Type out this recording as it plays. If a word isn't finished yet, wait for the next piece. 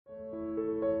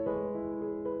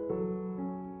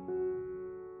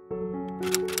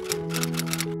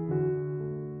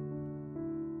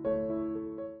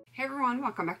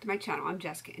welcome back to my channel. I'm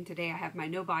Jessica, and today I have my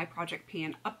No Buy Project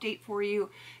Pan update for you.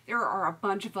 There are a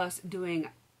bunch of us doing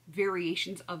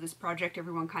variations of this project.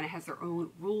 Everyone kind of has their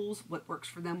own rules, what works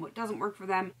for them, what doesn't work for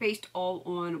them, based all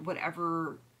on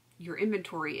whatever your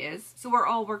inventory is. So we're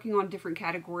all working on different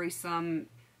categories, some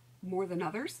more than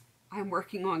others. I'm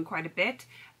working on quite a bit,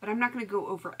 but I'm not going to go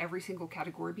over every single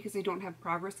category because I don't have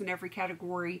progress in every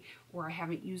category, or I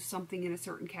haven't used something in a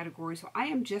certain category. So I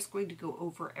am just going to go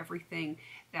over everything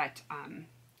that,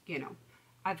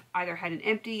 I've either had an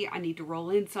empty, I need to roll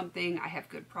in something, I have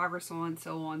good progress on,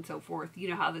 so on and so forth. You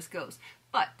know how this goes.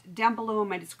 But down below in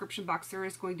my description box, there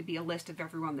is going to be a list of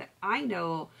everyone that I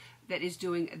know that is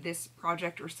doing this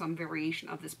project or some variation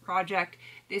of this project.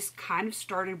 This kind of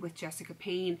started with Jessica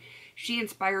Payne. She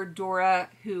inspired Dora,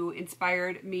 who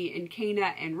inspired me and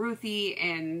Caena and Ruthie,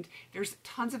 and there's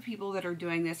tons of people that are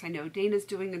doing this. I know Dana's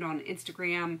doing it on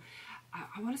Instagram.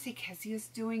 I want to say Kezia's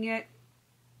doing it.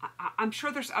 I'm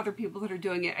sure there's other people that are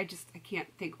doing it. I can't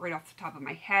think right off the top of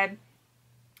my head.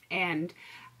 And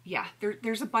yeah,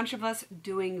 there's a bunch of us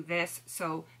doing this,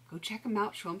 so go check them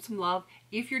out, show them some love.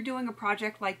 If you're doing a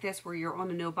project like this where you're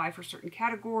on a no-buy for certain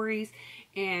categories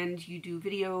and you do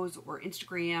videos or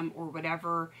Instagram or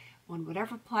whatever, on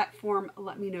whatever platform,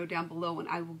 let me know down below and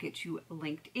I will get you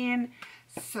linked in.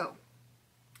 So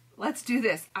let's do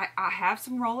this. I have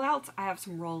some rollouts, I have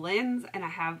some roll-ins, and I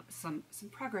have some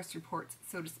progress reports,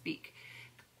 so to speak.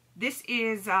 This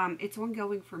is, it's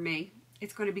ongoing for me.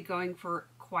 It's going to be going for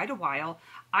quite a while.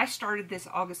 I started this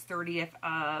August 30th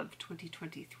of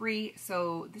 2023,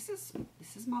 so this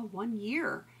is my 1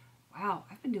 year. Wow,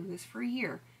 I've been doing this for a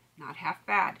year. Not half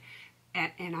bad.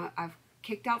 And I've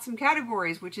kicked out some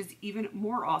categories, which is even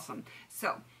more awesome.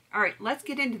 So, all right, let's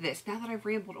get into this now that I've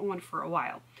rambled on for a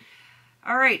while.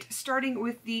 All right, starting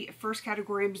with the first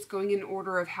category, I'm just going in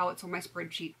order of how it's on my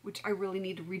spreadsheet, which I really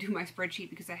need to redo my spreadsheet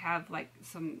because I have like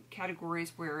some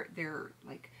categories where they're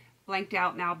like blanked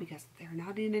out now because they're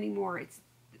not in anymore.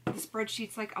 The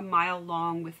spreadsheet's like a mile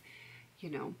long with,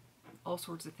 all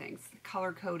sorts of things. The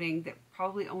color coding that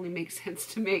probably only makes sense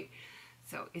to me.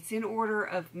 So it's in order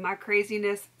of my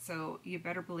craziness, so you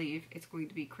better believe it's going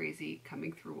to be crazy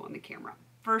coming through on the camera.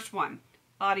 First one,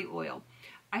 body oil.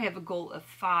 I have a goal of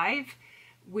 5,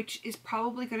 which is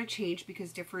probably going to change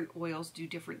because different oils do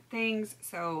different things.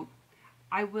 So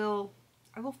I will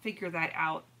figure that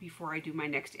out before I do my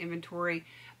next inventory.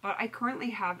 But I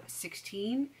currently have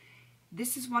 16.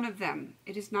 This is one of them.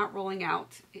 It is not rolling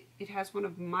out. It has one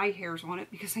of my hairs on it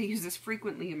because I use this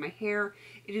frequently in my hair.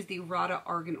 It is the Rada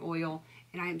Argan Oil,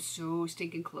 and I am so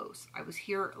stinking close. I was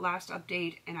here last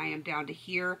update, and I am down to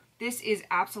here. This is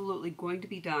absolutely going to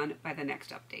be done by the next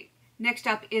update. Next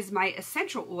up is my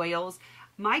essential oils.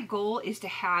 My goal is to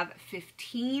have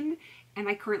 15, and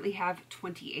I currently have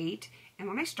 28. And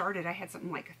when I started, I had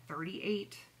something like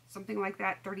 38, something like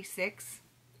that, 36,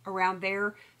 around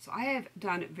there. So I have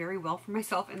done very well for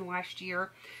myself in the last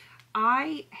year.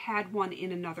 I had one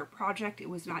in another project. It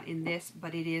was not in this,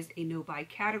 but it is a no-buy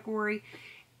category.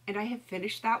 And I have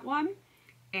finished that one.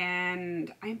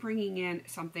 And I'm bringing in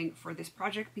something for this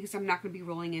project because I'm not going to be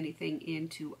rolling anything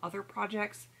into other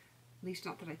projects. At least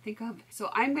not that I think of. So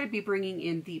I'm going to be bringing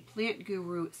in the Plant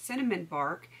Guru Cinnamon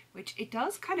Bark, which it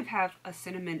does kind of have a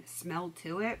cinnamon smell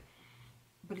to it,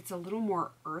 but it's a little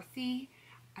more earthy.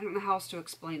 I don't know how else to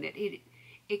explain it.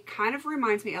 It kind of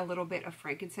reminds me a little bit of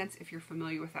frankincense, if you're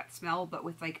familiar with that smell, but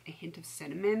with like a hint of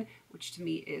cinnamon, which to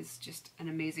me is just an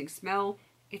amazing smell.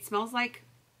 It smells like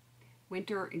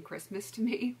winter and Christmas to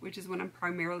me, which is when I'm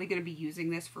primarily going to be using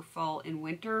this for fall and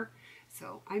winter.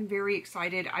 So I'm very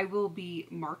excited. I will be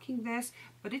marking this,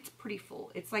 but it's pretty full.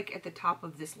 It's like at the top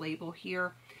of this label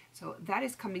here. So that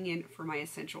is coming in for my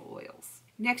essential oils.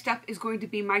 Next up is going to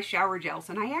be my shower gels,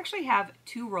 and I actually have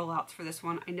 2 rollouts for this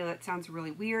one. I know that sounds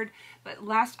really weird, but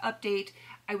last update,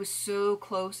 I was so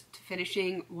close to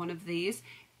finishing one of these,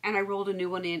 and I rolled a new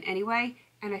one in anyway,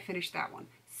 and I finished that one.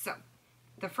 So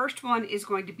the first one is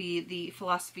going to be the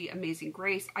Philosophy Amazing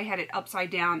Grace. I had it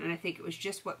upside down, and I think it was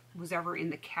just what was ever in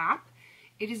the cap.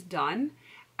 It is done.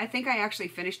 I think I actually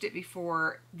finished it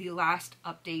before the last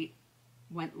update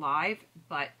went live,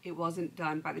 but it wasn't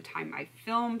done by the time I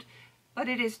filmed, but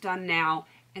it is done now.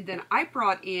 And then I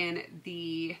brought in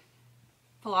the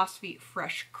Philosophy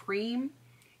Fresh Cream,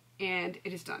 and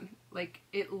it is done. Like,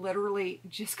 it literally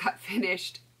just got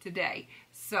finished today.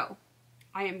 So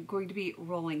I am going to be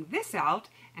rolling this out,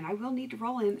 and I will need to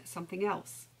roll in something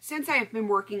else. Since I have been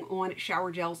working on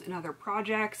shower gels in other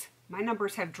projects, my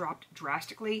numbers have dropped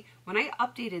drastically. When I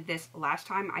updated this last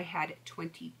time, I had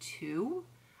 22.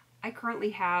 I currently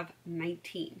have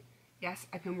 19. Yes,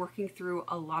 I've been working through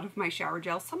a lot of my shower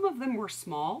gels. Some of them were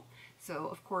small, So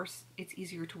of course it's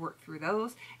easier to work through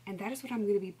those, and that is what I'm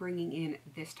going to be bringing in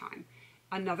this time.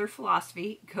 Another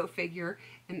Philosophy, go figure,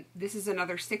 and this is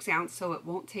another 6 ounce, so it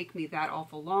won't take me that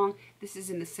awful long. This is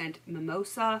in the scent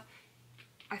Mimosa.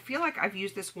 I feel like I've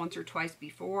used this once or twice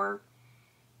before.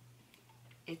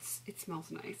 It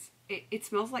smells nice. It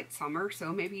smells like summer,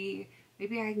 so maybe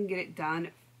I can get it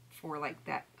done for like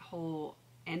that whole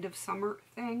end of summer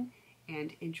thing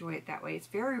and enjoy it that way. It's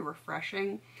very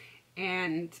refreshing,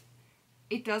 and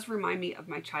it does remind me of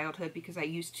my childhood because I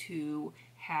used to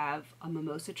have a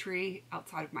mimosa tree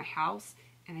outside of my house,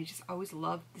 and I just always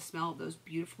loved the smell of those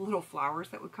beautiful little flowers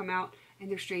that would come out,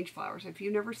 and they're strange flowers. If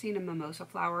you've never seen a mimosa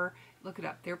flower, look it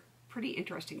up. They're pretty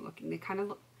interesting looking. They kind of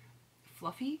look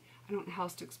fluffy. I don't know how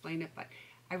else to explain it, but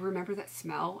I remember that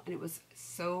smell, and it was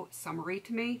so summery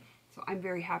to me, so I'm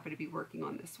very happy to be working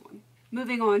on this one.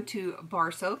 Moving on to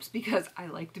bar soaps, because I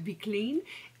like to be clean.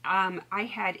 I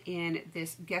had in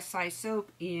this Guess Size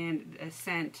soap in the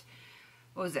scent,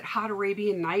 what was it, Hot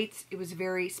Arabian Nights. It was a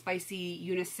very spicy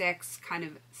unisex kind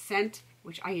of scent,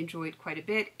 which I enjoyed quite a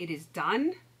bit. It is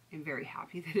done. I'm very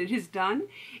happy that it is done,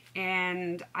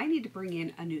 and I need to bring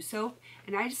in a new soap,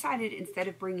 and I decided instead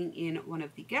of bringing in one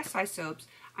of the Guess Size soaps,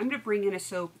 I'm going to bring in a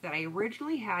soap that I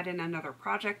originally had in another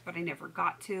project but I never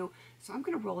got to, so I'm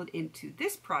going to roll it into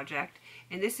this project.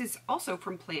 And this is also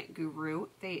from Plant Guru.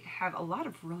 They have a lot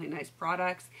of really nice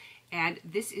products, and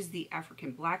this is the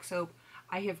African Black soap.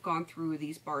 I have gone through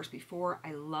these bars before.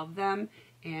 I love them,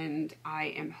 and I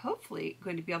am hopefully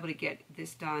going to be able to get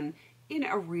this done in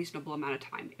a reasonable amount of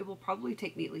time. It will probably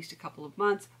take me at least a couple of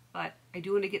months, but I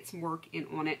do want to get some work in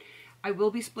on it. I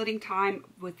will be splitting time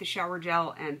with the shower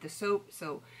gel and the soap,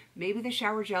 so maybe the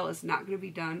shower gel is not going to be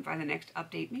done by the next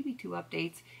update, maybe 2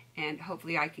 updates, and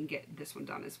hopefully I can get this one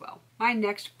done as well. My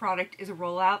next product is a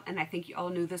rollout, and I think you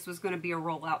all knew this was going to be a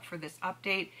rollout for this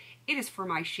update. It is for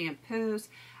my shampoos,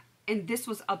 and this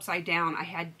was upside down. I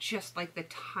had just like the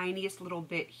tiniest little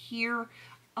bit here,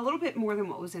 a little bit more than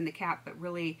what was in the cap, but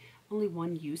really only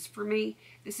one use for me.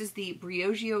 This is the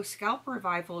Briogeo Scalp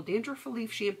Revival Dandruff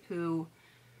Relief Shampoo,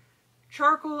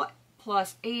 charcoal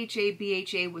plus AHA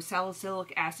BHA with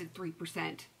salicylic acid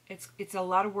 3%. It's a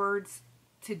lot of words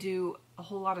to do a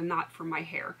whole lot of knot for my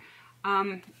hair.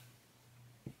 I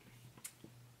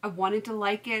wanted to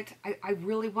like it. I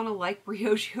really want to like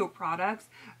Briogeo products,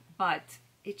 but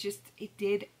it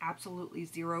did absolutely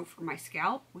zero for my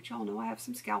scalp, which y'all know I have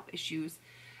some scalp issues.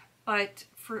 But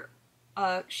for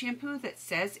a shampoo that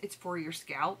says it's for your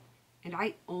scalp, and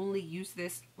I only use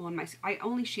this on I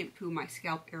only shampoo my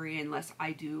scalp area unless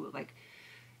I do like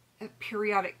a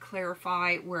periodic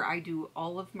clarify where I do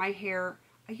all of my hair.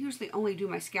 I usually only do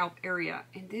my scalp area,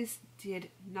 and this did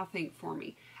nothing for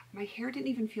me. My hair didn't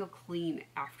even feel clean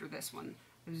after this one.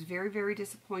 I was very, very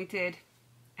disappointed,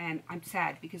 and I'm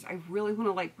sad because I really want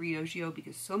to like Briogeo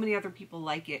because so many other people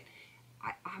like it.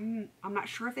 I'm not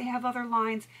sure if they have other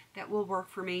lines that will work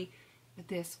for me, but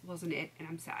this wasn't it, and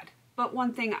I'm sad. But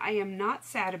one thing I am not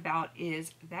sad about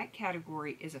is that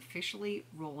category is officially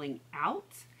rolling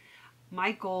out.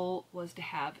 My goal was to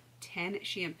have 10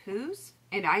 shampoos,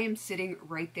 and I am sitting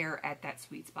right there at that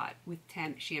sweet spot with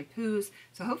 10 shampoos.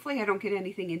 So hopefully I don't get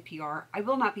anything in PR. I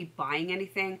will not be buying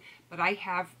anything, but I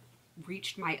have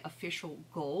reached my official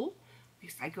goal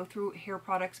because I go through hair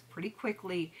products pretty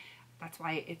quickly. That's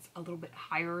why it's a little bit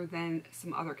higher than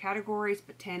some other categories,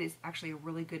 but 10 is actually a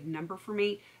really good number for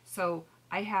me. So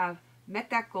I have met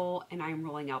that goal, and I am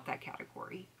rolling out that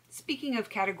category. Speaking of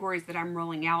categories that I'm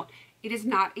rolling out, it is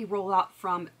not a rollout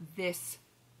from this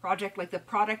project. Like, the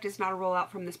product is not a rollout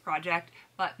from this project,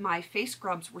 but my face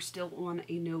scrubs were still on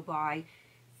a no-buy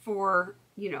for,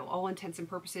 you know, all intents and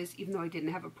purposes, even though I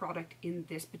didn't have a product in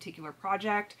this particular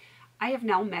project. I have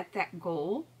now met that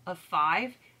goal of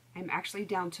 5. I'm actually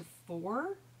down to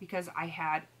 4 because I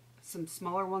had some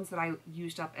smaller ones that I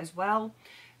used up as well.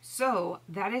 So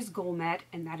that is goal met,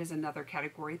 and that is another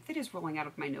category that is rolling out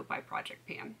of my no-buy project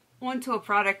pan. On to a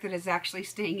product that is actually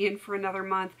staying in for another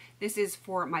month. This is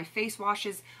for my face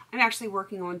washes. I'm actually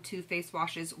working on 2 face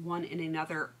washes, one in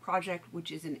another project,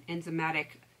 which is an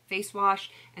enzymatic face wash,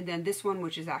 and then this one,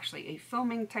 which is actually a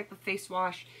foaming type of face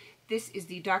wash. This is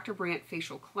the Dr. Brandt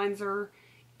Facial Cleanser,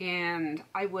 and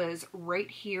I was right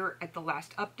here at the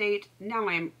last update. Now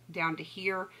I'm down to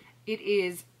here. It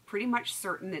is pretty much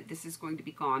certain that this is going to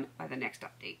be gone by the next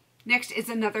update. Next is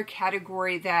another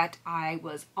category that I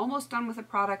was almost done with a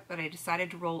product, but I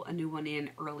decided to roll a new one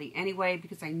in early anyway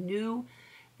because I knew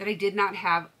that I did not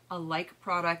have a like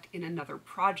product in another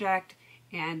project,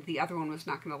 and the other one was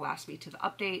not going to last me to the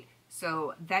update.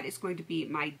 So that is going to be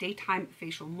my daytime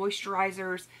facial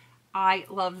moisturizers. I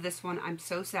love this one. I'm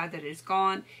so sad that it is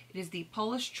gone. It is the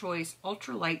Paula's Choice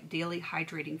Ultralight Daily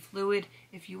Hydrating Fluid.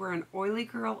 If you are an oily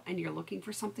girl and you're looking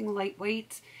for something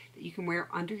lightweight that you can wear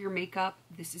under your makeup,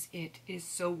 this is it. It is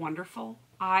so wonderful.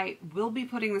 I will be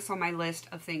putting this on my list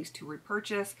of things to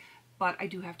repurchase, but I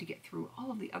do have to get through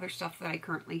all of the other stuff that I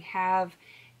currently have.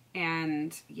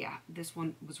 And yeah, this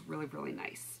one was really, really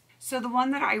nice. So the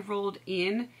one that I rolled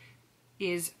in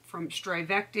is from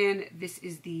Strivectin. This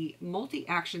is the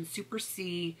Multi-Action Super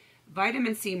C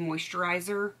Vitamin C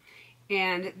Moisturizer.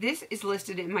 And this is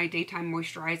listed in my daytime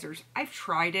moisturizers. I've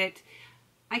tried it.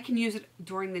 I can use it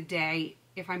during the day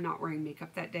if I'm not wearing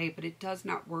makeup that day, but it does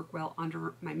not work well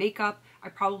under my makeup. I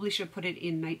probably should put it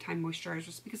in nighttime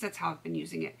moisturizers because that's how I've been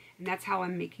using it. And that's how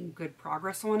I'm making good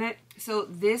progress on it. So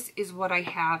this is what I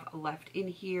have left in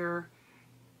here.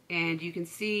 And you can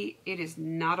see it is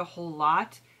not a whole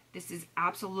lot. This is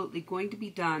absolutely going to be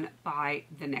done by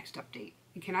the next update.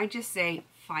 And can I just say,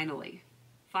 finally.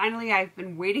 Finally, I've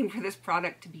been waiting for this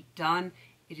product to be done.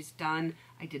 It is done.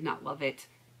 I did not love it,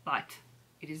 but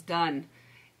it is done.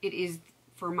 It is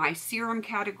for my serum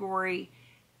category,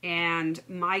 and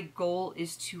my goal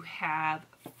is to have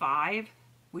 5,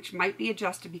 which might be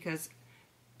adjusted because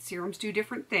serums do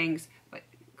different things, but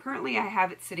currently I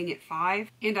have it sitting at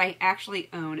 5, and I actually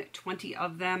own 20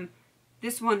 of them.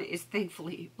 This one is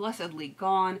thankfully, blessedly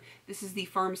gone. This is the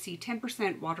Pharmacy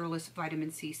 10% Waterless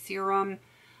Vitamin C Serum.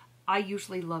 I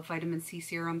usually love vitamin C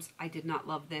serums. I did not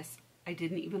love this. I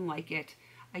didn't even like it.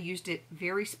 I used it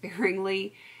very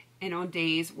sparingly and on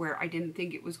days where I didn't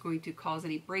think it was going to cause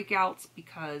any breakouts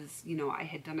because, you know, I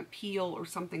had done a peel or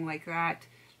something like that.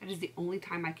 That is the only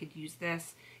time I could use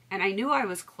this. And I knew I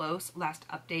was close last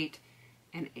update,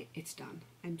 and it's done.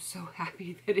 I'm so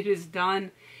happy that it is done.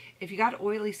 If you got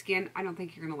oily skin, I don't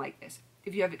think you're going to like this.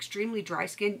 If you have extremely dry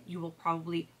skin, you will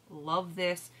probably love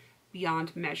this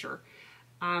beyond measure.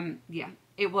 Yeah,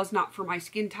 it was not for my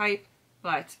skin type,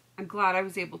 but I'm glad I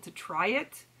was able to try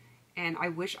it. And I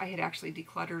wish I had actually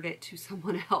decluttered it to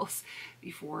someone else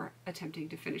before attempting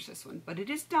to finish this one. But it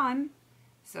is done.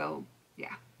 So,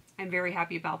 yeah, I'm very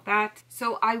happy about that.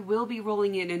 So I will be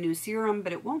rolling in a new serum,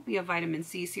 but it won't be a vitamin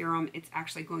C serum. It's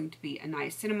actually going to be a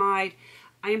niacinamide.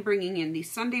 I am bringing in the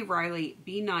Sunday Riley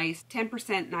Be Nice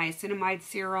 10% niacinamide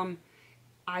serum.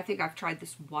 I think I've tried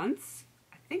this once.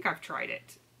 I think I've tried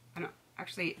it. I don't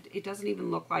actually, it doesn't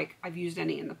even look like I've used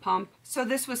any in the pump. So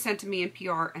this was sent to me in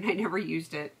PR and I never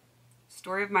used it.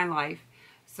 Story of my life.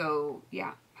 So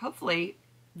yeah, hopefully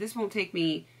this won't take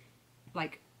me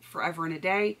like forever and a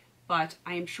day, but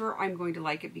I am sure I'm going to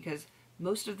like it because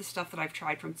most of the stuff that I've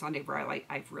tried from Sunday Riley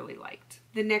I've really liked.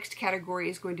 The next category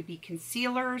is going to be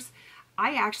concealers.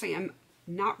 I actually am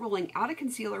not rolling out a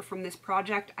concealer from this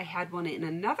project. I had one in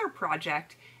another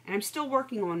project, and I'm still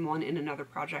working on one in another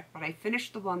project, but I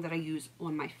finished the one that I use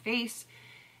on my face,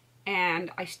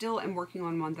 and I still am working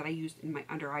on one that I used in my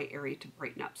under eye area to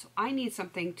brighten up. So I need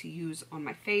something to use on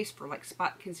my face for like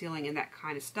spot concealing and that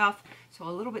kind of stuff. So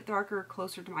a little bit darker,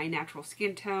 closer to my natural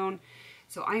skin tone.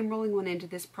 So I am rolling one into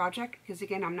this project because,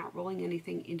 again, I'm not rolling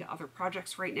anything into other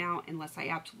projects right now unless I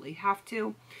absolutely have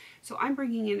to. So I'm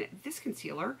bringing in this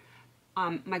concealer.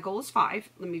 My goal is 5.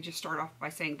 Let me just start off by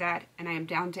saying that. And I am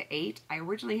down to 8. I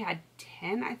originally had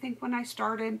 10, I think, when I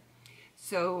started.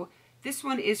 So this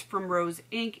one is from Rose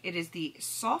Inc. It is the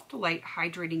Soft Light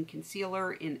Hydrating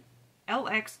Concealer in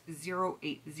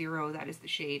LX080. That is the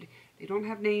shade. They don't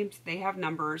have names. They have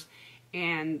numbers.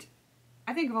 And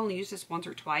I think I've only used this once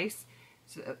or twice.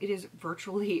 So it is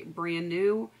virtually brand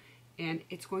new, and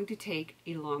it's going to take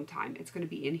a long time. It's going to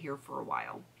be in here for a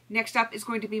while. Next up is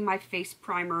going to be my face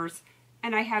primers,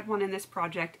 and I had one in this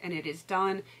project, and it is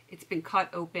done. It's been cut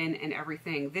open and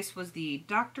everything. This was the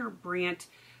Dr. Brandt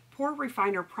Pore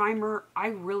Refiner Primer. I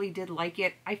really did like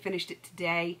it. I finished it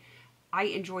today. I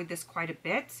enjoyed this quite a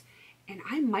bit, and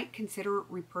I might consider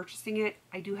repurchasing it.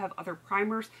 I do have other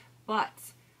primers, but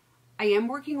I am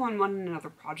working on one in another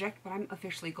project, but I'm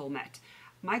officially goal met.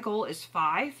 My goal is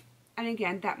 5, and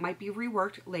again, that might be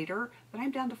reworked later, but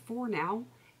I'm down to 4 now,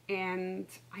 and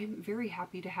I'm very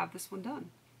happy to have this one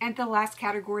done. And the last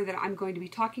category that I'm going to be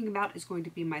talking about is going to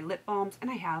be my lip balms,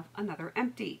 and I have another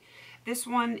empty. This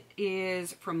one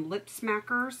is from Lip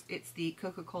Smackers. It's the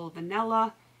Coca-Cola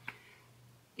Vanilla.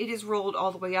 It is rolled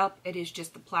all the way up. It is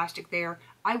just the plastic there.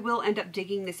 I will end up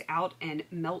digging this out and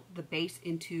melt the base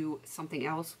into something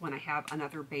else when I have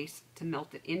another base to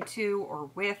melt it into or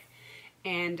with.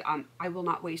 And I will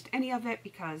not waste any of it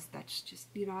because that's just,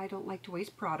 you know, I don't like to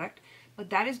waste product.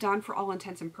 But that is done for all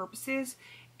intents and purposes.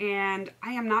 And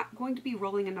I am not going to be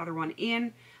rolling another one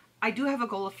in. I do have a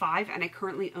goal of 5 and I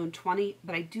currently own 20,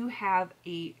 but I do have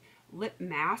a lip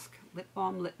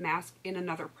balm lip mask in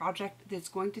another project that's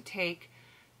going to take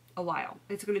a while.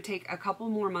 It's going to take a couple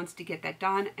more months to get that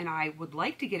done, and I would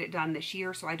like to get it done this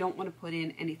year, so I don't want to put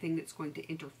in anything that's going to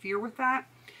interfere with that.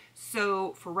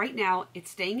 So for right now,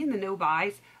 it's staying in the no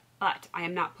buys, but I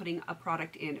am not putting a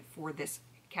product in for this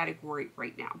category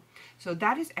right now. So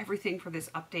that is everything for this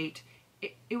update.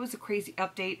 It was a crazy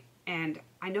update, and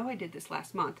I know I did this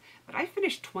last month, but I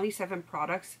finished 27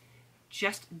 products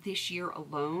just this year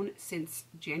alone since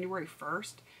January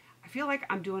 1st. I feel like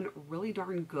I'm doing really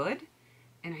darn good,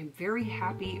 and I'm very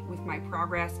happy with my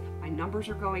progress. My numbers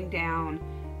are going down,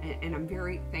 and I'm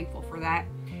very thankful for that.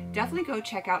 Definitely go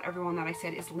check out everyone that I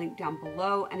said is linked down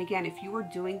below. And again, if you are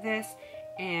doing this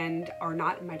and are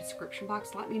not in my description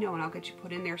box, let me know and I'll get you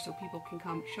put in there so people can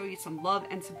come show you some love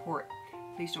and support.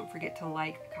 Please don't forget to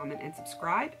like, comment, and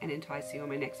subscribe. And until I see you in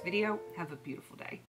my next video, have a beautiful day.